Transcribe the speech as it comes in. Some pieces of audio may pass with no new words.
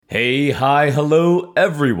Hey, hi, hello,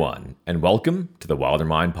 everyone, and welcome to the Wilder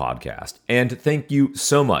Mind Podcast. And thank you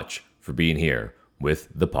so much for being here with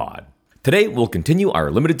the pod. Today, we'll continue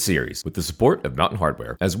our limited series with the support of Mountain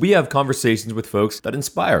Hardwear as we have conversations with folks that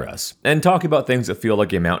inspire us and talk about things that feel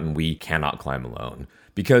like a mountain we cannot climb alone.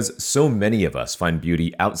 Because so many of us find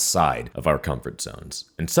beauty outside of our comfort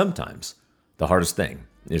zones. And sometimes the hardest thing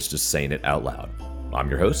is just saying it out loud. I'm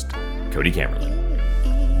your host, Cody Camerlin.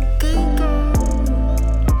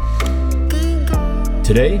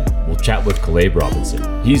 Today, we'll chat with Caleb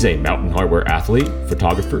Robinson. He's a Mountain Hardwear athlete,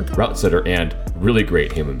 photographer, route setter, and really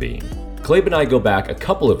great human being. Caleb and I go back a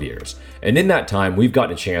couple of years, and in that time, we've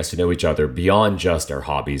gotten a chance to know each other beyond just our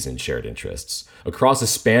hobbies and shared interests. Across a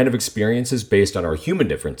span of experiences based on our human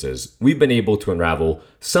differences, we've been able to unravel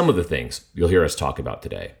some of the things you'll hear us talk about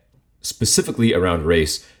today, specifically around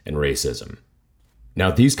race and racism.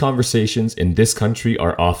 Now, these conversations in this country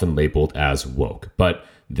are often labeled as woke, but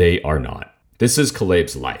they are not. This is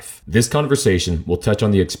Caleb's life. This conversation will touch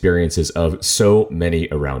on the experiences of so many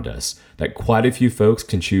around us that quite a few folks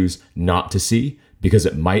can choose not to see because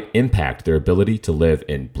it might impact their ability to live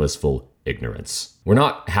in blissful ignorance. We're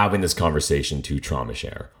not having this conversation to trauma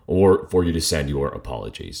share or for you to send your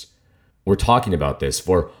apologies. We're talking about this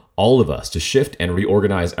for all of us to shift and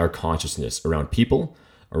reorganize our consciousness around people,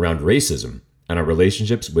 around racism, and our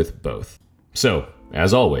relationships with both. So,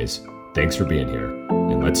 as always, thanks for being here,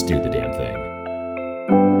 and let's do the damn thing.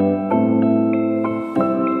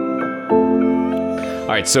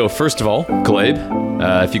 All right, so first of all, Caleb,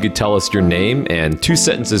 if you could tell us your name and 2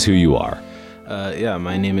 sentences who you are.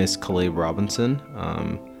 My name is Caleb Robinson.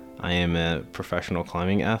 I am a professional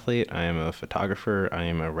climbing athlete. I am a photographer. I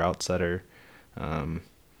am a route setter, and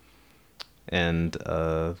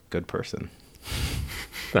a good person.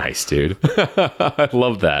 Nice, dude. I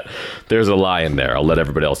love that. There's a lie in there. I'll let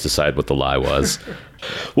everybody else decide what the lie was.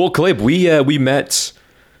 Well, Caleb, we met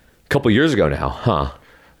a couple years ago now, huh?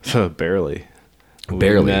 Barely.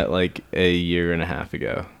 We met like a year and a half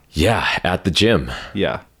ago. Yeah, at the gym.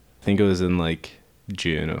 Yeah. I think it was in like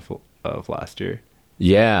June of last year.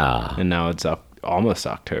 Yeah. And now it's almost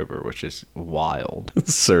October, which is wild.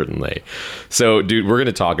 Certainly. So, dude, we're going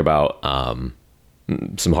to talk about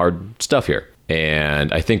some hard stuff here.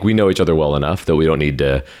 And I think we know each other well enough that we don't need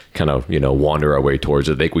to kind of, wander our way towards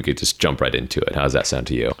it. I think we could just jump right into it. How does that sound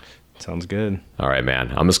to you? Sounds good. All right,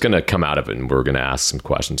 man. I'm just going to come out of it and we're going to ask some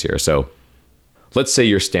questions here. So let's say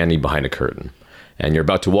you're standing behind a curtain and you're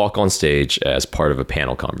about to walk on stage as part of a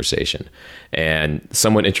panel conversation. And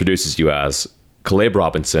someone introduces you as Caleb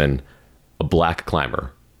Robinson, a black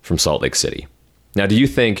climber from Salt Lake City. Now, do you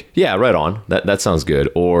think, yeah, right on, that sounds good?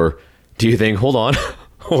 Or do you think, hold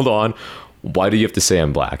on, why do you have to say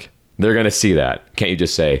I'm black? They're going to see that. Can't you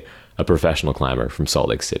just say a professional climber from Salt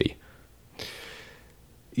Lake City?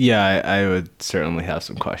 Yeah, I would certainly have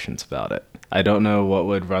some questions about it. I don't know what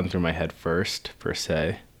would run through my head first, per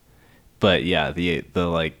se. But yeah, the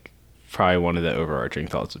like, probably one of the overarching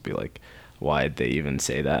thoughts would be like, why'd they even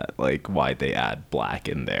say that? Like, why'd they add black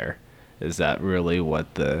in there? Is that really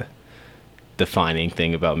what the defining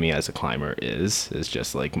thing about me as a climber is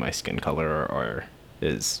just like my skin color, or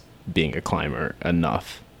is being a climber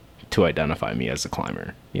enough to identify me as a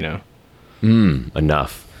climber,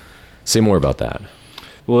 Enough. Say more about that.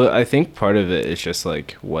 Well, I think part of it is just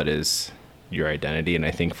like, what is your identity? And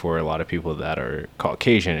I think for a lot of people that are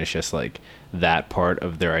Caucasian, it's just like that part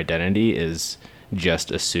of their identity is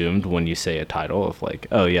just assumed when you say a title of like,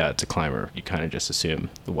 oh yeah, it's a climber. You kind of just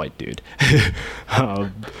assume the white dude.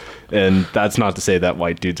 And that's not to say that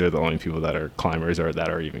white dudes are the only people that are climbers or that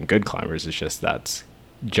are even good climbers. It's just that's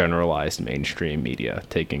generalized mainstream media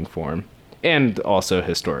taking form, and also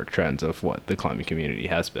historic trends of what the climbing community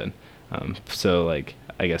has been. So like,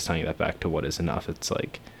 I guess tying that back to what is enough, it's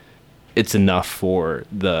like, it's enough for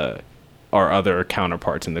our other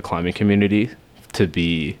counterparts in the climbing community to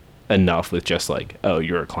be enough with just like, oh,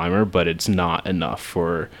 you're a climber, but it's not enough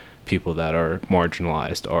for people that are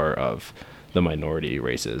marginalized or of the minority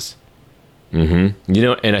races.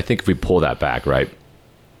 Mm-hmm. And I think if we pull that back, right,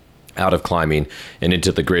 out of climbing and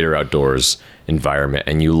into the greater outdoors environment,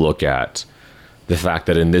 and you look at the fact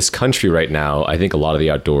that in this country right now, I think a lot of the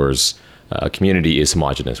outdoors community is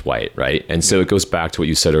homogenous white, right? And so it goes back to what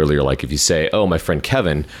you said earlier, like if you say, oh, my friend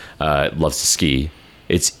Kevin loves to ski,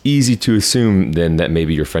 it's easy to assume then that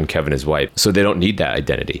maybe your friend Kevin is white. So they don't need that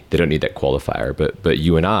identity. They don't need that qualifier. But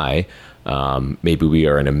you and I, maybe we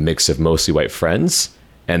are in a mix of mostly white friends.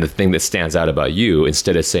 And the thing that stands out about you,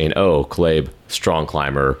 instead of saying, oh, Caleb, strong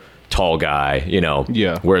climber, tall guy,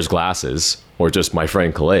 wears glasses, or just my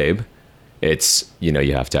friend Caleb, it's, you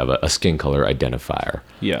have to have a skin color identifier.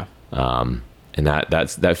 Yeah. And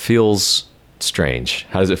that feels strange.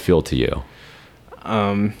 How does it feel to you?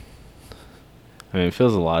 I mean, it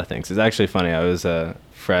feels a lot of things. It's actually funny. A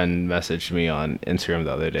friend messaged me on Instagram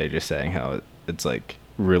the other day just saying how it's like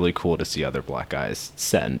really cool to see other black guys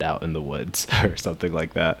send out in the woods or something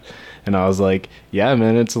like that. And I was like, yeah,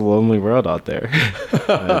 man, it's a lonely world out there.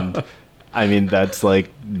 And I mean, that's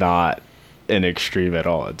like not an extreme at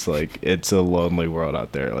all. It's like, it's a lonely world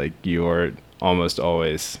out there. Like, you're almost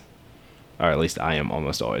always, or at least I am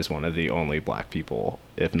almost always, one of the only black people,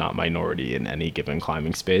 if not minority, in any given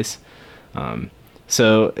climbing space.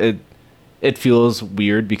 So it feels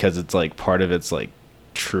weird because it's like part of it's like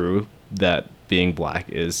true that being black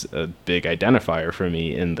is a big identifier for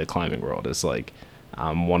me in the climbing world. It's like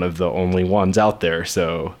I'm one of the only ones out there,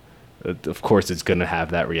 so of course it's going to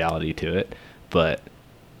have that reality to it, but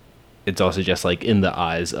it's also just like in the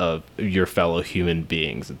eyes of your fellow human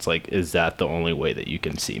beings, it's like, is that the only way that you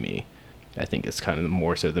can see me? I think it's kind of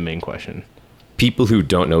more so the main question. People who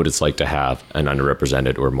don't know what it's like to have an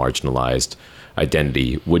underrepresented or marginalized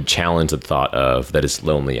identity would challenge the thought of that it's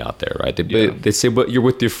lonely out there, right? They say, but you're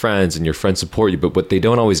with your friends and your friends support you. But what they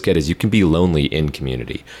don't always get is you can be lonely in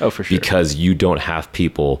community. Oh, for sure. Because you don't have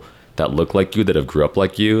people that look like you, that have grew up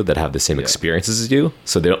like you, that have the same experiences as you.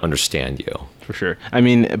 So they don't understand you. For sure. I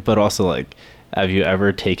mean, but also like, have you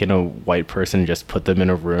ever taken a white person and just put them in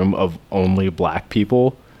a room of only black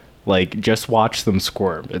people? Like, just watch them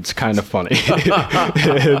squirm. It's kind of funny.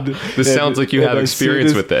 This sounds like you have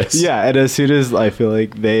experience with this. Yeah, and as soon as I feel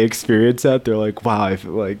like they experience that, they're like, wow, I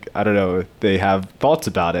feel like, I don't know, they have thoughts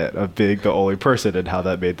about it, of being the only person and how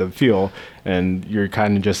that made them feel. And you're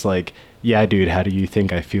kind of just like, yeah, dude, how do you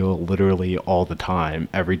think I feel literally all the time,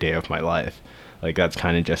 every day of my life? Like, that's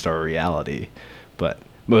kind of just our reality. But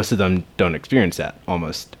most of them don't experience that,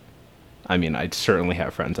 almost. I mean, I certainly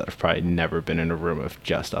have friends that have probably never been in a room of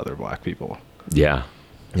just other black people. Yeah.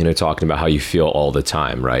 Talking about how you feel all the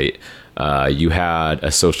time, right? You had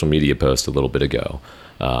a social media post a little bit ago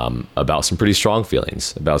about some pretty strong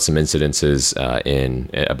feelings, about some incidences in,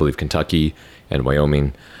 I believe, Kentucky and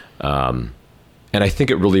Wyoming. And I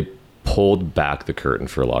think it really pulled back the curtain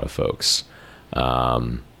for a lot of folks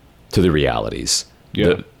to the realities.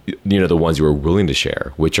 Yeah. The ones you were willing to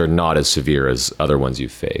share, which are not as severe as other ones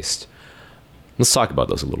you've faced. Let's talk about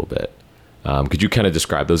those a little bit. Could you kind of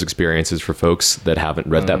describe those experiences for folks that haven't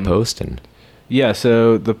read that post? And yeah,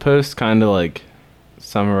 so the post kind of like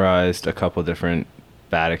summarized a couple different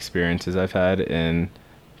bad experiences I've had in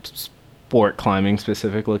sport climbing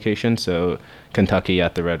specific locations. So Kentucky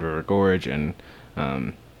at the Red River Gorge, and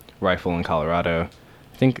Rifle in Colorado,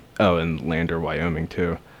 I think. Oh, and Lander, Wyoming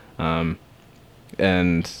too.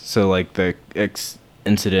 And so like the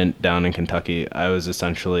incident down in Kentucky, it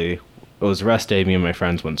was rest day. Me and my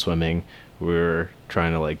friends went swimming. We were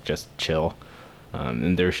trying to like just chill.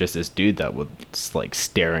 And there was just this dude that was like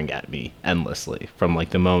staring at me endlessly from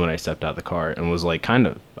like the moment I stepped out of the car, and was like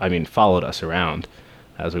followed us around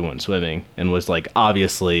as we went swimming, and was like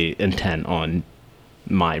obviously intent on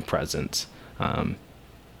my presence. And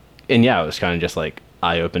yeah, it was kind of just like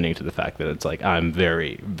eye-opening to the fact that it's like I'm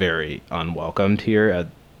very, very unwelcomed here,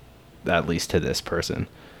 at least to this person.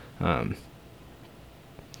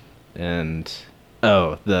 And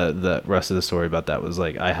the rest of the story about that was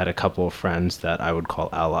like, I had a couple of friends that I would call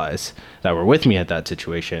allies that were with me at that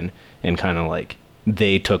situation, and kind of like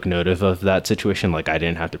they took note of that situation. Like, I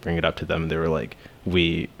didn't have to bring it up to them. They were like,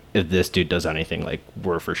 if this dude does anything, like,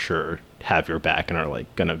 we're for sure have your back and are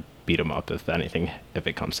like gonna beat him up if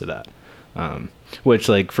it comes to that. Which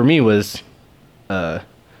like for me was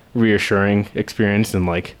reassuring experience and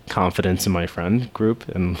like confidence in my friend group,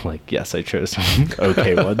 and like, yes, I chose some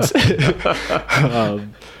okay ones.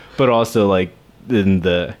 But also like in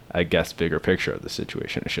the, I guess, bigger picture of the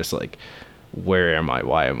situation, it's just like, where am I?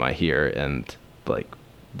 Why am I here? And like,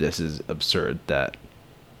 this is absurd that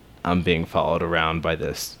I'm being followed around by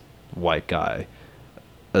this white guy,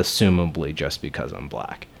 assumably just because I'm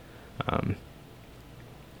black.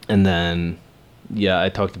 And then, yeah, I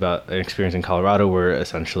talked about an experience in Colorado where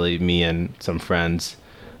essentially me and some friends,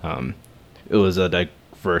 it was a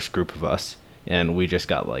diverse group of us, and we just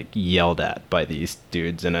got like yelled at by these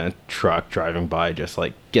dudes in a truck driving by, just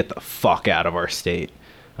like, get the fuck out of our state.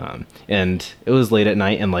 And it was late at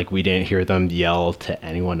night, and like we didn't hear them yell to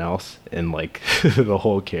anyone else in like the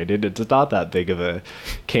whole canyon. It's not that big of a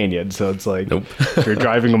canyon, so it's like, nope. If you're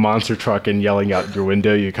driving a monster truck and yelling out your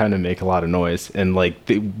window, you kind of make a lot of noise. And like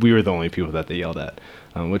we were the only people that they yelled at,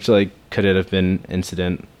 which like, could it have been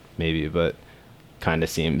incident? Maybe, but kind of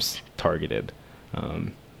seems targeted.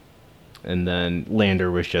 And then Lander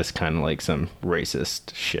was just kind of like some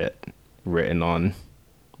racist shit written on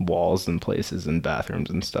walls and places and bathrooms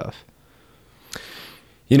and stuff.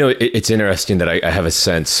 You know, it's interesting that I have a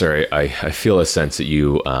sense, or I feel a sense that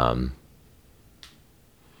you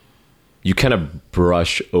you kind of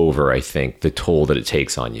brush over, I think, the toll that it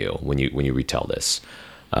takes on you when you retell this.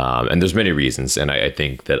 And there's many reasons, and I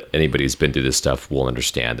think that anybody who's been through this stuff will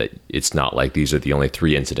understand that it's not like these are the only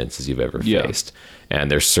 3 incidences you've ever faced. And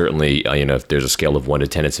there's certainly, if there's a scale of 1 to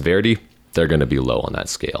 10 in severity, they're going to be low on that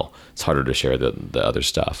scale. It's harder to share the other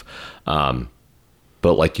stuff.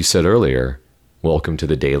 But like you said earlier, welcome to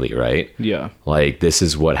the daily, right? Yeah. Like, this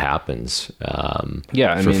is what happens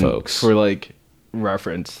for folks. For like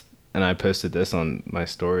reference, and I posted this on my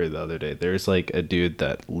story the other day, there's like a dude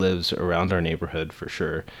that lives around our neighborhood for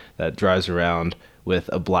sure that drives around with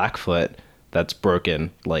a Blackfoot that's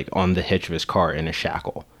broken, like on the hitch of his car in a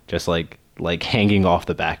shackle, just like hanging off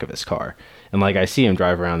the back of his car. And like I see him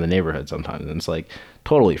drive around the neighborhood sometimes, and it's like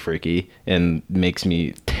totally freaky and makes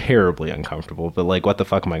me terribly uncomfortable. But like, what the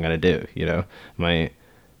fuck am I gonna do?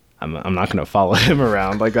 I'm not gonna follow him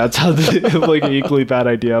around. Like, that sounds like an equally bad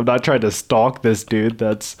idea. I'm not trying to stalk this dude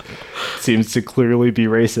that seems to clearly be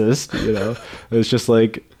racist. It's just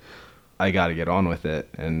like, I got to get on with it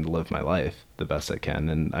and live my life the best I can.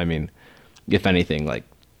 And I mean, if anything, like,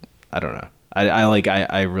 I don't know.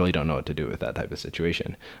 I really don't know what to do with that type of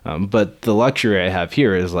situation. But the luxury I have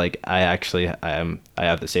here is like, I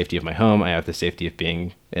have the safety of my home. I have the safety of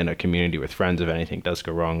being in a community with friends. If anything does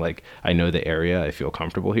go wrong, like, I know the area, I feel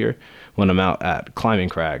comfortable here. When I'm out at climbing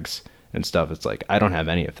crags and stuff, it's like, I don't have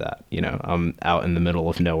any of that. I'm out in the middle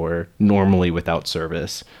of nowhere, normally without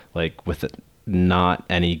service, like with not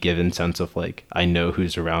any given sense of like, I know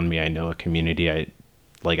who's around me. I know a community. I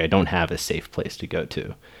don't have a safe place to go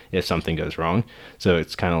to if something goes wrong. So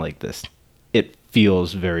it's kind of like this, it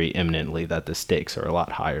feels very imminently that the stakes are a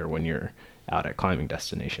lot higher when you're out at climbing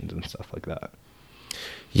destinations and stuff like that.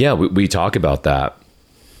 Yeah, we talk about that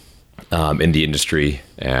in the industry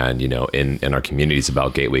and, in our communities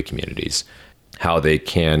about gateway communities, how they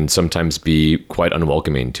can sometimes be quite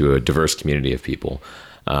unwelcoming to a diverse community of people.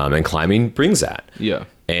 And climbing brings that. Yeah.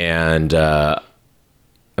 And I'm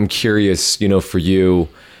curious, for you,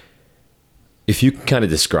 if you can kind of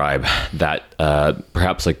describe that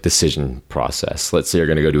perhaps like decision process. Let's say you're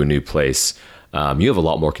going to go to a new place. You have a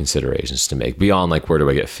lot more considerations to make beyond like, where do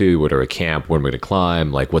I get food? Where do I camp? Where am I going to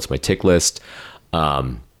climb? Like, what's my tick list?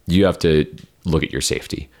 You have to look at your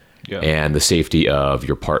safety and the safety of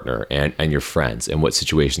your partner and your friends and what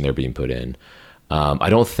situation they're being put in. I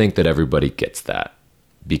don't think that everybody gets that,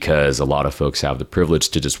 because a lot of folks have the privilege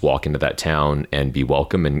to just walk into that town and be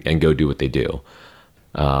welcome and go do what they do.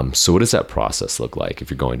 So what does that process look like if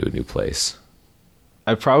you're going to a new place?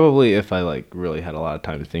 I probably, if I like really had a lot of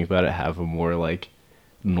time to think about it, have a more like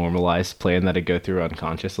normalized plan that I go through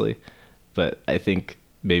unconsciously. But I think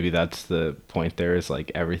maybe that's the point there, is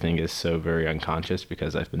like, everything is so very unconscious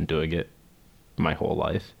because I've been doing it my whole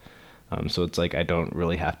life. So it's like, I don't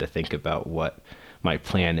really have to think about what my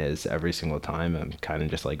plan is every single time. I'm kind of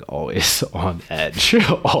just like always on edge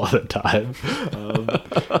all the time.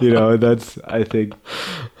 That's, I think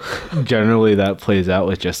generally that plays out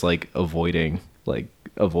with just like avoidance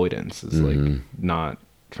is like not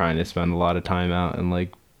trying to spend a lot of time out in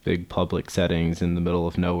like big public settings in the middle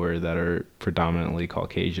of nowhere that are predominantly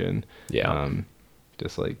Caucasian.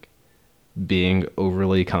 Just like being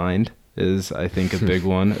overly kind is, I think, a big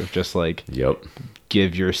one of just like,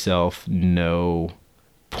 give yourself no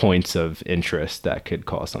points of interest that could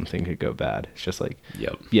cause something to go bad. It's just like,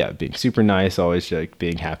 being super nice, always like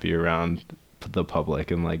being happy around the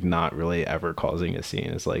public and like not really ever causing a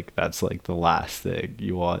scene is like, that's like the last thing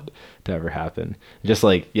you want to ever happen. Just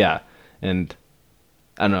like, and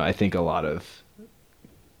I don't know, I think a lot of,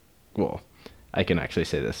 I can actually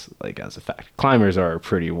say this like as a fact. Climbers are a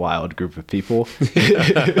pretty wild group of people.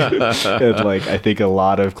 And like, I think a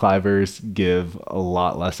lot of climbers give a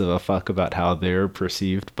lot less of a fuck about how they're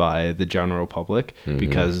perceived by the general public,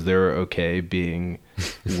 because they're okay being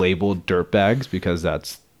labeled dirtbags, because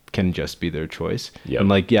can just be their choice. And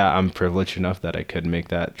like, I'm privileged enough that I could make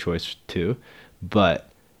that choice too. But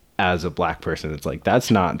as a black person, it's like, that's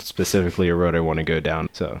not specifically a road I want to go down.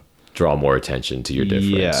 So draw more attention to your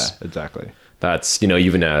difference. Yeah, exactly. That's,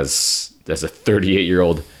 even as a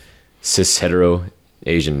 38-year-old cis hetero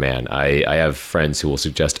Asian man, I have friends who will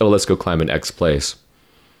suggest, let's go climb an X place.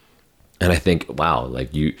 And I think, wow, like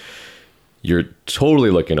you're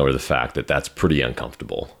totally looking over the fact that that's pretty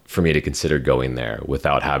uncomfortable for me to consider going there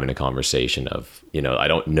without having a conversation of, I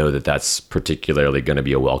don't know that that's particularly going to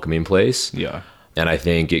be a welcoming place. Yeah. And I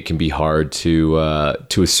think it can be hard to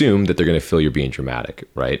assume that they're going to feel you're being dramatic,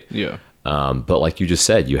 right? Yeah. But like you just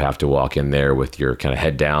said, you have to walk in there with your kind of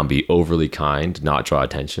head down, be overly kind, not draw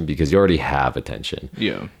attention because you already have attention.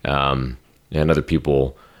 Yeah. And other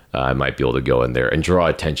people might be able to go in there and draw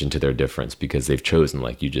attention to their difference because they've chosen,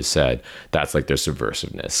 like you just said, that's like their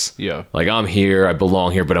subversiveness. Yeah. Like, I'm here, I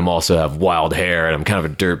belong here, but I'm also have wild hair and I'm kind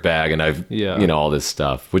of a dirtbag and I've, all this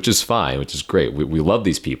stuff, which is fine, which is great. We love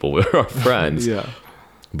these people. We're our friends. Yeah.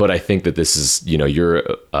 But I think that this is,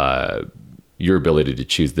 your ability to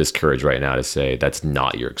choose this courage right now to say that's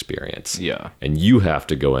not your experience. Yeah. And you have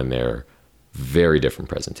to go in there very different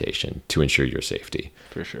presentation to ensure your safety.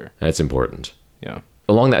 For sure. That's important. Yeah.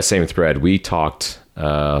 Along that same thread, we talked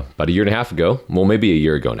about a year and a half ago, well, maybe a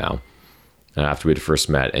year ago now, after we had first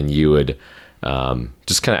met, and you had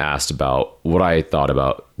just kind of asked about what I thought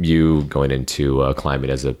about you going into climbing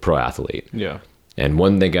as a pro athlete. Yeah. And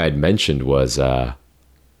one thing I'd mentioned was, and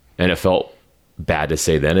it felt bad to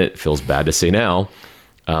say then, it feels bad to say now,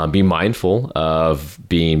 be mindful of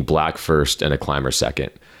being black first and a climber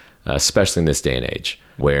second, especially in this day and age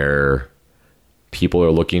where people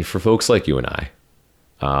are looking for folks like you and I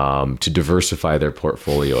to diversify their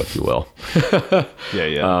portfolio, if you will.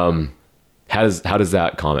 Yeah. How does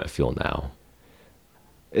that comment feel now?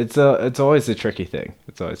 It's always a tricky thing.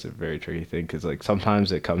 It's always a very tricky thing because like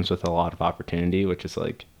sometimes it comes with a lot of opportunity, which is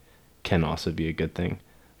like can also be a good thing.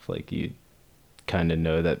 If, like you kind of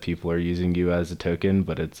know that people are using you as a token,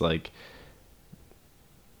 but it's like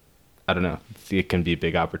I don't know. It can be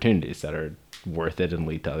big opportunities that are worth it and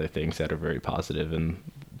lead to other things that are very positive and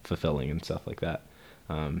fulfilling and stuff like that.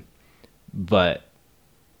 But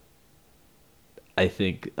I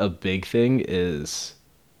think a big thing is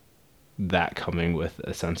that coming with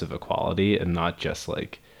a sense of equality and not just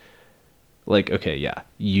like, okay, yeah,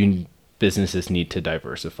 businesses need to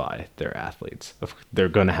diversify their athletes. They're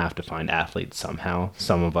going to have to find athletes somehow.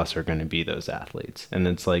 Some of us are going to be those athletes. And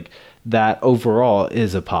it's like that overall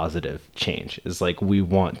is a positive change. It's like we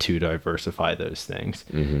want to diversify those things.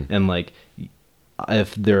 Mm-hmm. And like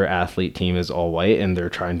if their athlete team is all white and they're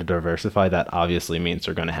trying to diversify, that obviously means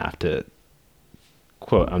they're going to have to,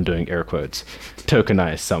 quote, I'm doing air quotes,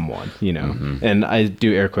 tokenize someone, Mm-hmm. And I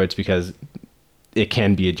do air quotes because it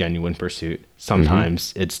can be a genuine pursuit.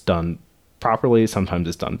 Sometimes it's done properly, sometimes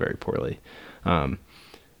it's done very poorly. And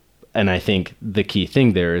I think the key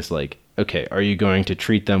thing there is like, okay, are you going to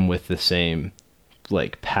treat them with the same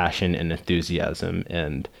like passion and enthusiasm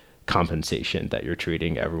and compensation that you're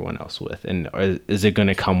treating everyone else with? And is it going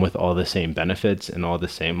to come with all the same benefits and all the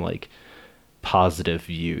same like positive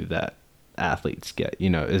view that athletes get?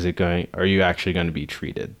 Are you actually going to be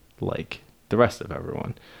treated like the rest of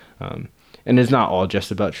everyone? And it's not all just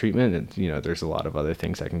about treatment. And, there's a lot of other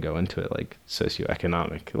things that can go into it, like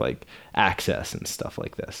socioeconomic, like access and stuff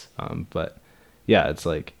like this. But yeah, it's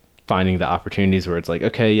like finding the opportunities where it's like,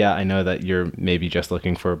 okay, yeah, I know that you're maybe just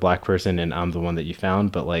looking for a black person and I'm the one that you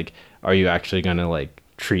found, but like, are you actually going to like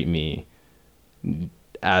treat me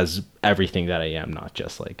as everything that I am, not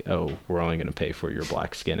just like, oh, we're only going to pay for your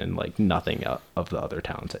black skin and like nothing of the other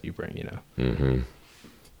talents that you bring, Mm-hmm.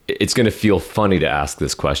 It's going to feel funny to ask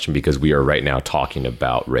this question because we are right now talking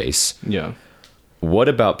about race. Yeah. What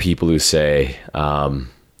about people who say,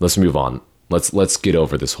 let's move on. Let's get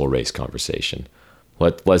over this whole race conversation.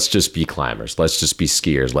 Let's just be climbers. Let's just be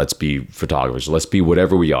skiers. Let's be photographers. Let's be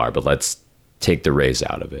whatever we are, but let's take the race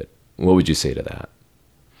out of it. What would you say to that?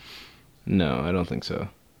 No, I don't think so.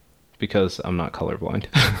 Because I'm not colorblind.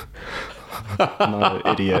 I'm not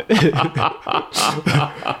an idiot.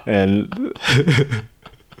 And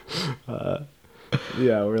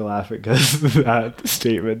yeah, we're laughing because that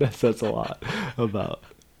statement says a lot about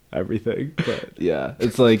everything. But yeah,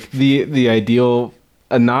 it's like the ideal,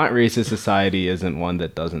 a not racist society isn't one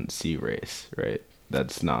that doesn't see race, right?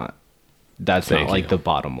 That's not like the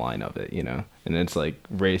bottom line of it, And it's like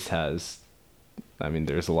race has,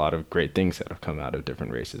 there's a lot of great things that have come out of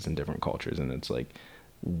different races and different cultures, and it's like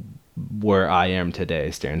where I am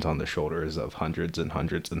today stands on the shoulders of hundreds and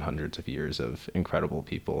hundreds and hundreds of years of incredible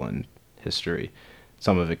people and history.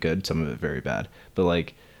 Some of it good, some of it very bad. But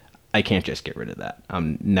like, I can't just get rid of that.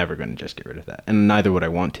 I'm never going to just get rid of that. And neither would I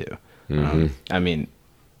want to. Mm-hmm.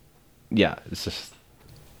 Yeah, it's just...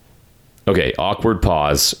 Okay, awkward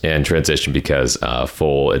pause and transition because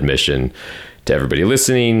full admission to everybody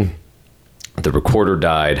listening, the recorder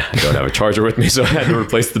died. I don't have a charger with me, so I had to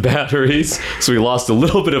replace the batteries. So we lost a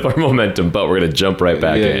little bit of our momentum, but we're going to jump right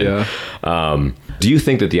back in. Yeah. Do you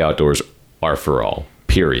think that the outdoors are for all,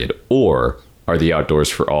 period? Or are the outdoors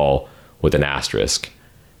for all with an asterisk?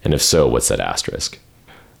 And if so, what's that asterisk?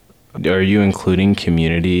 Are you including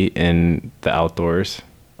community in the outdoors?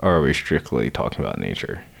 Or are we strictly talking about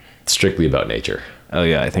nature? Strictly about nature. Oh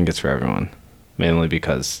yeah, I think it's for everyone. Mainly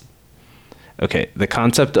because, okay, the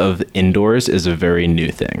concept of indoors is a very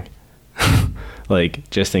new thing. Like,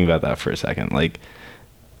 just think about that for a second. Like,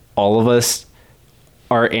 all of us,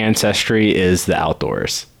 our ancestry is the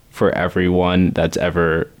outdoors for everyone that's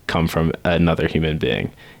ever come from another human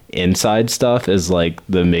being. Inside stuff is like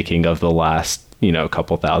the making of the last,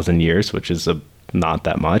 couple thousand years, which is not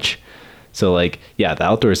that much. So like, yeah, the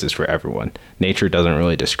outdoors is for everyone. Nature doesn't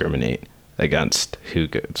really discriminate against who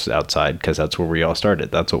goes outside because that's where we all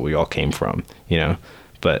started. That's what we all came from,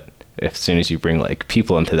 But as soon as you bring like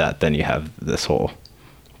people into that, then you have this whole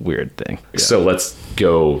weird thing. Yeah. So let's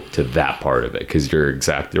go to that part of it, because you're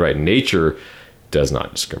exactly right. Nature does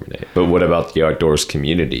not discriminate. But what about the outdoors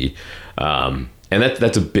community? And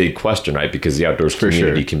that's a big question, right? Because the outdoors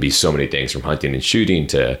community can be so many things, from hunting and shooting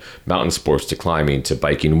to mountain sports to climbing to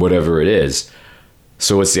biking, whatever it is.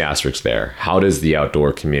 So what's the asterisk there? How does the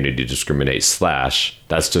outdoor community discriminate /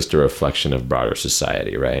 that's just a reflection of broader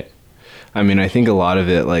society, right? I mean, I think a lot of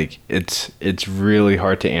it, like, it's really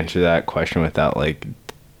hard to answer that question without like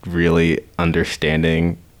really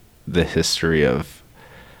understanding the history of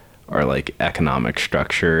our like economic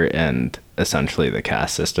structure and essentially the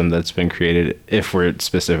caste system that's been created. If we're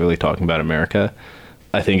specifically talking about America,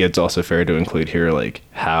 I think it's also fair to include here like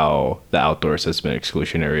how the outdoors has been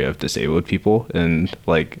exclusionary of disabled people, and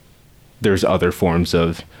like there's other forms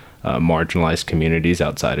of marginalized communities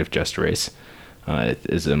outside of just race. It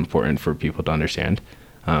is important for people to understand.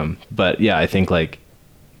 But yeah, I think like,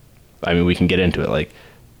 I mean, we can get into it. Like,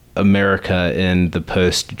 America in the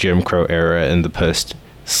post Jim Crow era and the post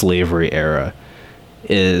slavery era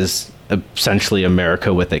is essentially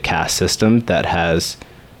America with a caste system that has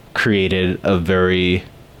created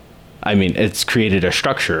it's created a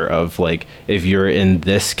structure of like, if you're in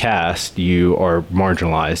this caste, you are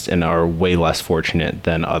marginalized and are way less fortunate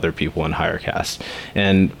than other people in higher castes.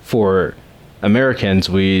 And for Americans,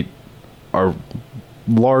 we are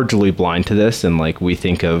largely blind to this, and like we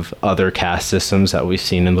think of other caste systems that we've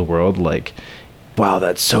seen in the world like, wow,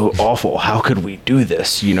 that's so awful, how could we do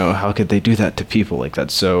this, how could they do that to people, like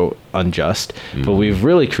that's so unjust. But we've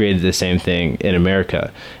really created the same thing in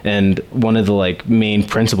America, and one of the like main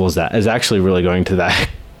principles that is actually really going to that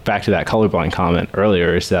back to that colorblind comment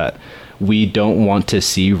earlier is that we don't want to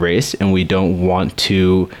see race, and we don't want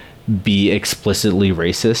to be explicitly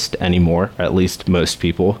racist anymore. At least most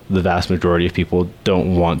people, the vast majority of people,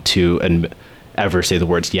 don't want to ever say the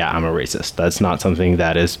words, yeah, I'm a racist. That's not something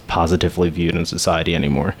that is positively viewed in society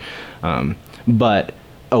anymore. But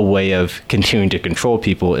a way of continuing to control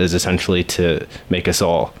people is essentially to make us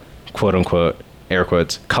all, quote unquote, air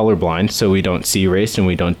quotes, colorblind, so we don't see race and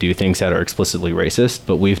we don't do things that are explicitly racist.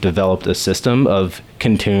 But we've developed a system of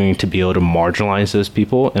continuing to be able to marginalize those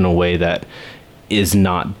people in a way that is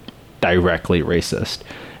not directly racist.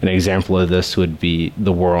 An example of this would be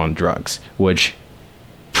the war on drugs, which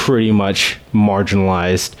pretty much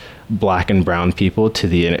marginalized black and brown people to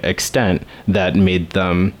the extent that made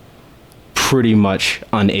them pretty much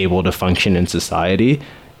unable to function in society,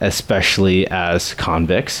 especially as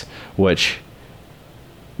convicts, which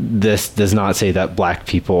this does not say that black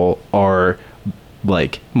people are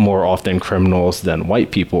like more often criminals than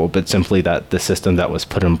white people, but simply that the system that was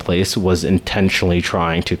put in place was intentionally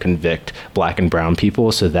trying to convict black and brown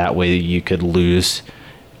people so that way you could lose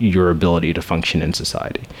your ability to function in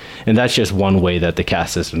society. And that's just one way that the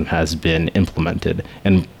caste system has been implemented,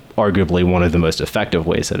 and arguably one of the most effective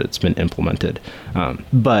ways that it's been implemented.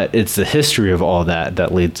 But it's the history of all that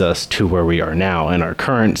that leads us to where we are now in our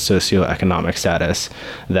current socioeconomic status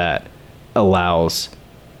that allows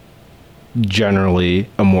generally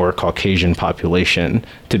a more Caucasian population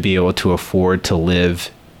to be able to afford to live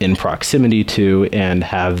in proximity to and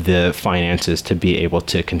have the finances to be able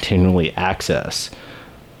to continually access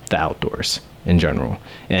the outdoors in general.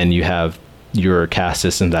 And you have your caste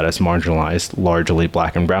system that is marginalized, largely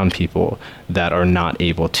black and brown people that are not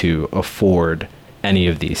able to afford any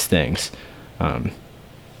of these things,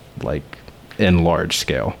 like in large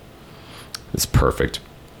scale. It's perfect.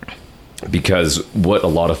 Because what a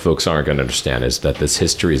lot of folks aren't going to understand is that this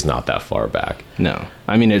history is not that far back. No,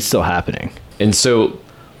 I mean, it's still happening. And so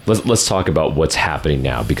let's talk about what's happening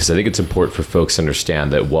now, because I think it's important for folks to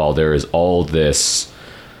understand that while there is all this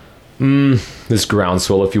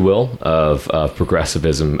groundswell, if you will, of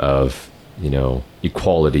progressivism, of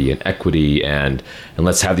equality and equity, and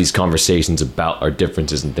let's have these conversations about our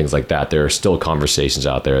differences and things like that, there are still conversations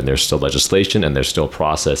out there, and there's still legislation, and there's still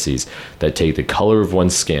processes that take the color of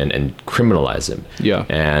one's skin and criminalize them. Yeah.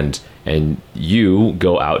 And you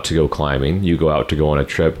go out to go climbing, you go out to go on a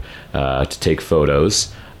trip to take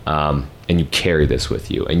photos, and and you carry this with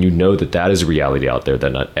you, and you know that that is a reality out there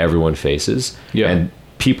that not everyone faces. Yeah. And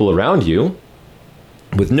people around you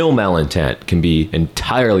with no malintent can be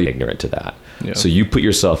entirely ignorant to that. Yeah. So you put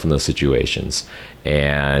yourself in those situations,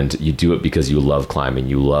 and you do it because you love climbing,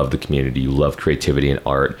 you love the community, you love creativity and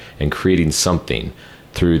art and creating something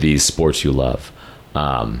through these sports you love.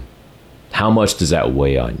 How much does that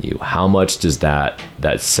weigh on you? How much does that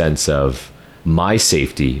sense of my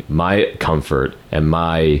safety, my comfort, and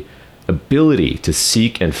my ability to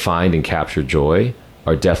seek and find and capture joy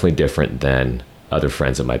are definitely different than other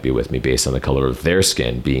friends that might be with me based on the color of their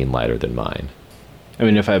skin being lighter than mine? I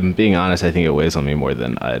mean, if I'm being honest, I think it weighs on me more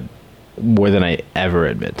than I ever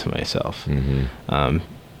admit to myself. Mm-hmm.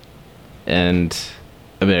 And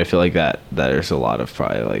I mean, I feel like that there's a lot of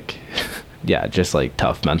probably like, yeah, just like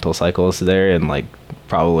tough mental cycles there, and like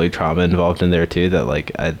probably trauma involved in there too, that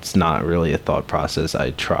like it's not really a thought process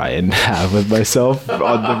I try and have with myself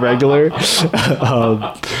on the regular.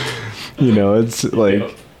 It's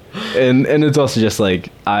like, and it's also just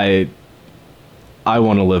like, I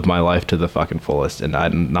want to live my life to the fucking fullest, and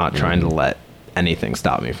I'm not trying to let anything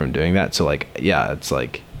stop me from doing that. So like, yeah, it's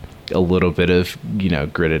like a little bit of,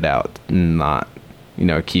 grit it out, not,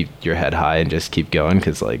 keep your head high and just keep going.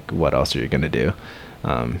 'Cause like, what else are you going to do?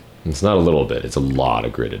 It's not a little bit, it's a lot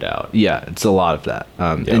of gritted out. Yeah, it's a lot of that.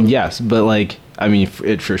 And yes, but like, I mean,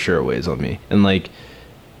 it for sure weighs on me. And like,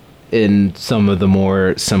 in some of the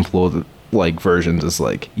more simple like versions is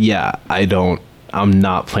like, yeah, I'm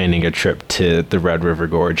not planning a trip to the Red River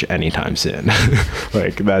Gorge anytime soon.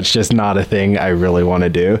 Like, that's just not a thing I really want to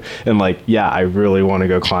do. And like, yeah, I really want to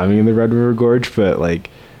go climbing in the Red River Gorge, but like,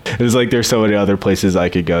 it's like there's so many other places I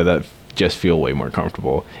could go that just feel way more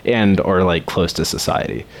comfortable and or like close to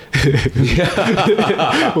society,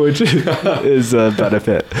 which is a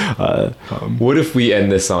benefit. What if we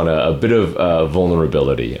end this on a bit of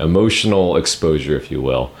vulnerability, emotional exposure, if you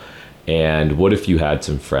will? And what if you had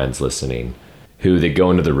some friends listening who they go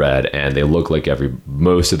into the Red and they look like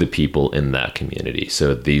most of the people in that community?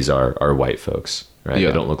 So these are white folks, right? Yeah.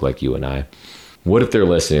 They don't look like you and I. What if they're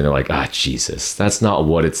listening and they're like, Jesus, that's not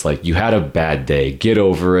what it's like. You had a bad day. Get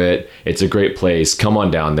over it. It's a great place. Come on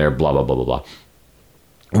down there, blah, blah, blah, blah, blah.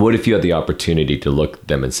 What if you had the opportunity to look at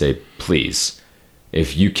them and say, please,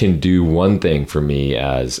 if you can do one thing for me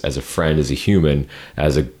as a friend, as a human,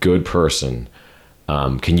 as a good person,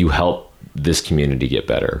 can you help this community get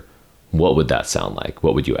better? What would that sound like?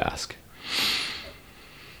 What would you ask?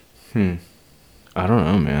 I don't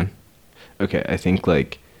know, man. Okay, I think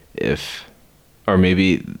like or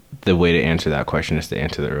maybe the way to answer that question is to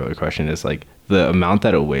answer the earlier question is like, the amount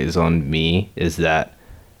that it weighs on me is that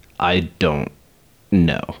I don't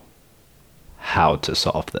know how to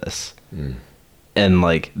solve this. And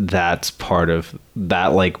like, that's part of that,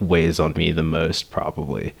 like, weighs on me the most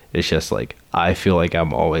probably. It's just like, I feel like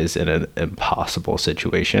I'm always in an impossible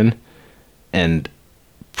situation and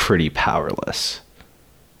pretty powerless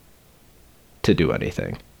to do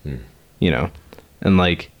anything, and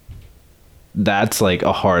like, that's like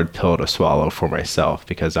a hard pill to swallow for myself,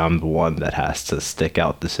 because I'm the one that has to stick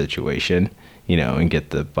out the situation, and get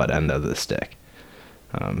the butt end of the stick.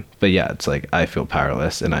 But yeah, it's like, I feel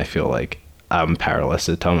powerless, and I feel like I'm powerless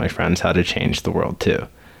to tell my friends how to change the world too.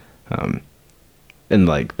 And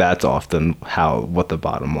like, that's often what the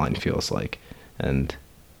bottom line feels like. And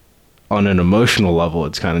on an emotional level,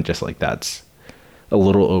 it's kind of just like, that's a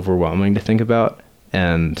little overwhelming to think about.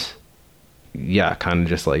 And yeah, kind of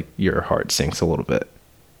just like your heart sinks a little bit.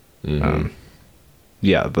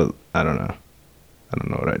 Yeah, but I don't know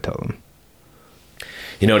what I'd tell them.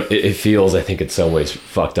 It feels, I think in some ways,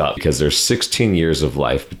 fucked up, because there's 16 years of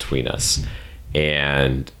life between us.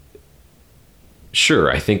 And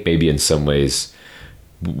sure, I think maybe in some ways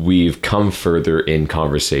we've come further in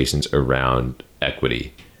conversations around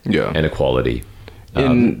equity and equality.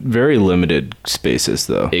 In very limited spaces,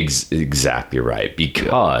 though. Exactly right.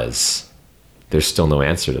 Because there's still no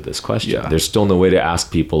answer to this question. Yeah. There's still no way to ask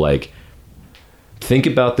people, like, think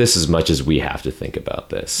about this as much as we have to think about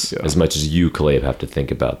this, as much as you, Caleb, have to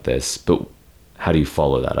think about this. But how do you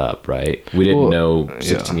follow that up, right? We didn't know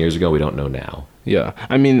 16 years ago. We don't know now. Yeah.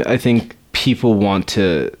 I mean, I think people want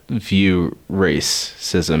to view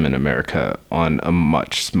racism in America on a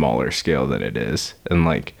much smaller scale than it is. And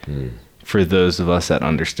like, for those of us that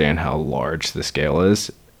understand how large the scale is,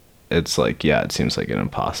 it's like, yeah, it seems like an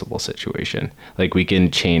impossible situation. Like, we can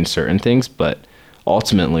change certain things, but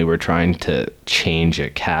ultimately we're trying to change a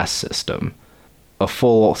caste system, a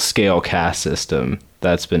full-scale caste system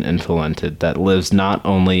that's been implemented, that lives not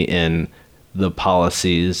only in the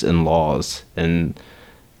policies and laws and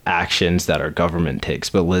actions that our government takes,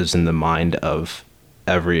 but lives in the mind of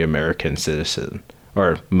every American citizen,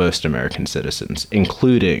 or most American citizens,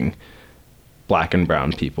 including black and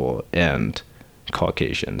brown people and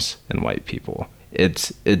Caucasians and white people.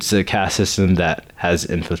 It's a caste system that has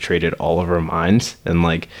infiltrated all of our minds. And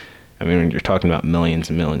like, I mean, when you're talking about millions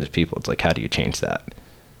and millions of people, it's like, how do you change that?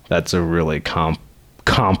 That's a really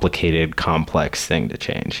complicated, complex thing to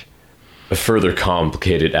change. A further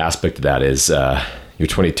complicated aspect of that is you're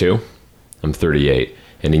 22, I'm 38.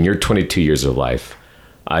 And in your 22 years of life,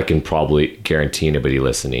 I can probably guarantee anybody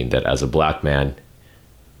listening that as a black man,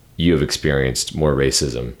 you have experienced more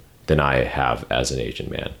racism than I have as an Asian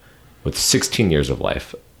man, with 16 years of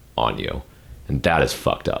life on you. And that is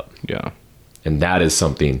fucked up. Yeah. And that is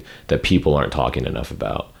something that people aren't talking enough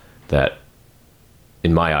about. That,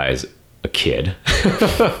 in my eyes, a kid,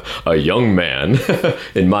 a young man,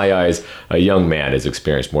 in my eyes, a young man has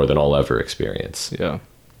experienced more than I'll ever experience. Yeah.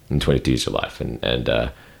 In 22 years of life.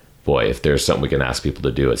 And boy, if there's something we can ask people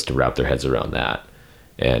to do, it's to wrap their heads around that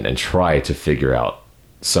and try to figure out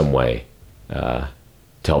some way to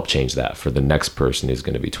help change that for the next person who's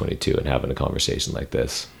going to be 22 and having a conversation like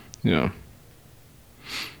this. Yeah.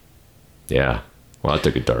 Yeah. Well, that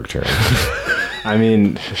took a dark turn. I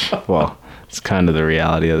mean, well, it's kind of the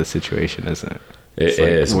reality of the situation, isn't it? It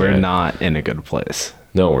is. We're man. not in a good place.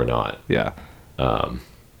 No, we're not. Yeah.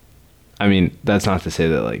 I mean, that's not to say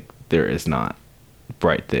that like there is not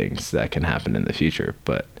bright things that can happen in the future,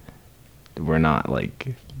 but we're not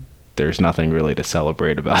like, there's nothing really to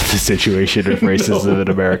celebrate about the situation of racism in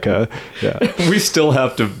America. Yeah. We still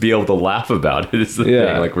have to be able to laugh about it. It's the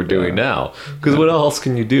thing, like we're doing now. Because what else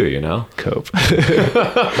can you do, you know? Cope. Yeah,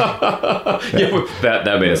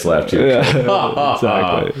 that made us laugh too. Yeah,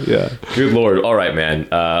 exactly. Yeah. Good Lord. All right, man.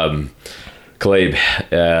 Caleb,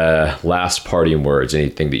 last parting words,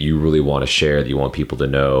 anything that you really want to share, that you want people to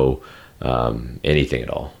know, anything at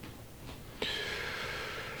all?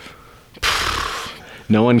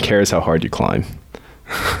 No one cares how hard you climb.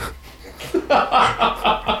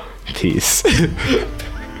 Peace.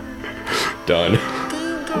 Done.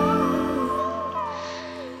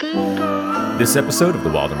 This episode of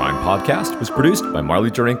the Wilder Mind podcast was produced by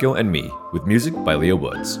Marley Jarenko and me, with music by Leo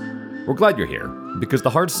Woods. We're glad you're here, because the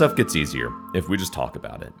hard stuff gets easier if we just talk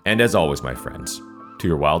about it. And as always, my friends, to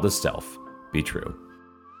your wildest self, be true.